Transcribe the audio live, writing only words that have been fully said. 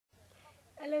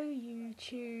Hello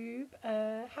YouTube,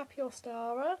 happy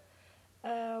ostara.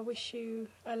 Wish you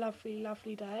a lovely,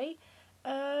 lovely day.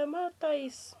 My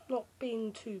day's not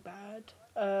been too bad.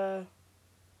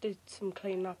 Did some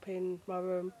cleaning up in my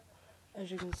room.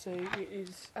 As you can see, it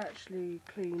is actually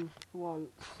clean for once,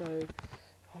 so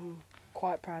I'm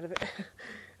quite proud of it.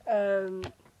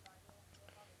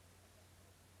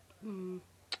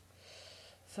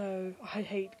 So I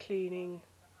hate cleaning,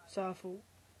 so I thought,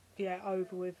 yeah,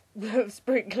 over with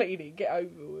spring cleaning, get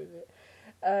over with it.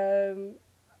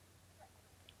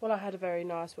 Well, I had a very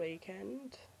nice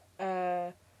weekend.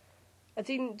 I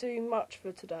didn't do much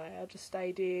for today. I just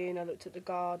stayed in, I looked at the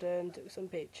garden, took some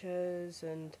pictures,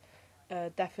 and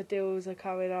daffodils are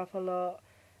coming up a lot,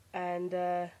 and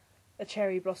a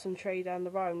cherry blossom tree down the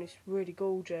road, and it's really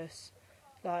gorgeous.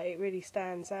 Like, it really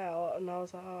stands out, and I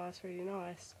was like, oh, that's really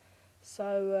nice.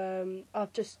 So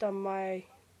I've just done my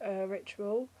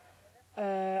ritual.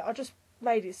 I just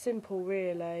made it simple,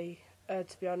 really, to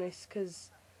be honest, because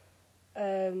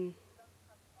when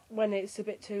it's a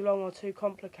bit too long or too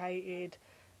complicated,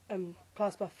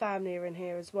 plus my family are in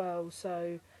here as well,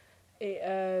 so it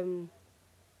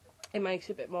makes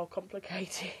it a bit more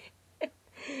complicated.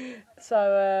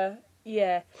 So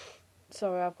yeah,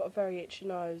 sorry, I've got a very itchy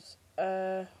nose.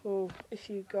 Well, if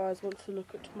you guys want to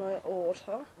look at my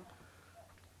altar,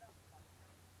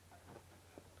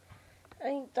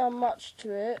 ain't done much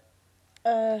to it.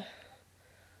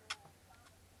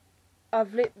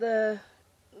 I've lit the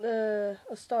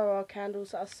ostara candles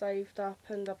that I saved up,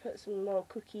 and I put some more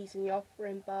cookies in the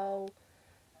offering bowl.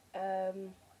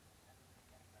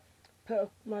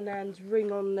 Put my nan's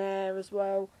ring on there as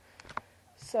well,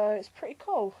 so it's pretty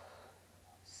cool.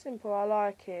 Simple, I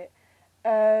like it.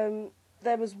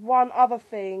 There was one other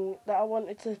thing that I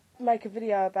wanted to make a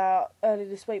video about earlier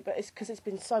this week, but it's because it's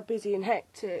been so busy and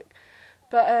hectic.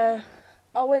 But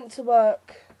I went to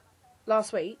work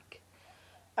last week,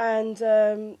 and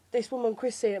this woman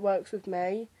Chrissy that works with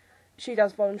me, she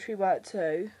does voluntary work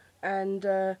too, and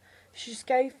she just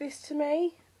gave this to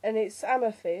me, and it's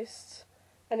amethyst,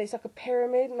 and it's like a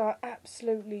pyramid, and I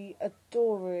absolutely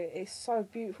adore it. It's so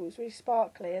beautiful. It's really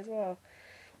sparkly as well.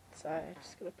 So I'm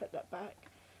just going to put that back.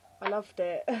 I loved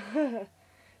it.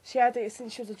 She had it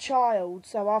since she was a child,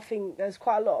 so I think there's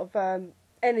quite a lot of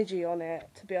energy on it,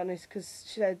 to be honest, because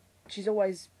she said she's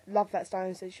always loved that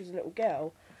stone since she was a little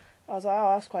girl. I was like,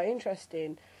 oh, that's quite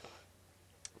interesting.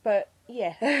 But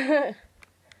yeah.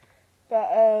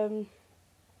 But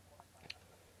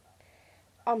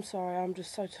I'm sorry, I'm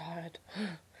just so tired.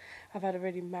 I've had a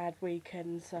really mad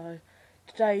weekend, so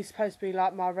today's supposed to be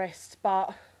like my rest,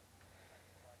 but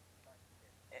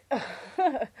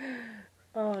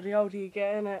oh, the older you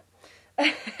get, innit?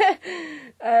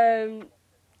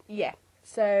 Yeah,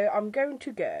 so I'm going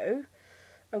to go.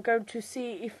 I'm going to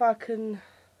see if I can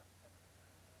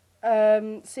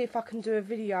do a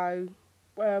video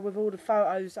with all the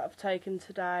photos that I've taken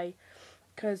today,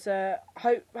 because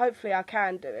hopefully I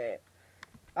can do it.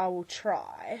 I will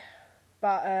try,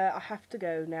 but I have to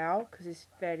go now because it's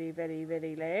very, very,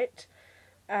 very late.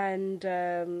 And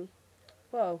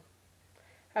well,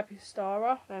 happy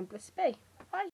Stara and blessed be.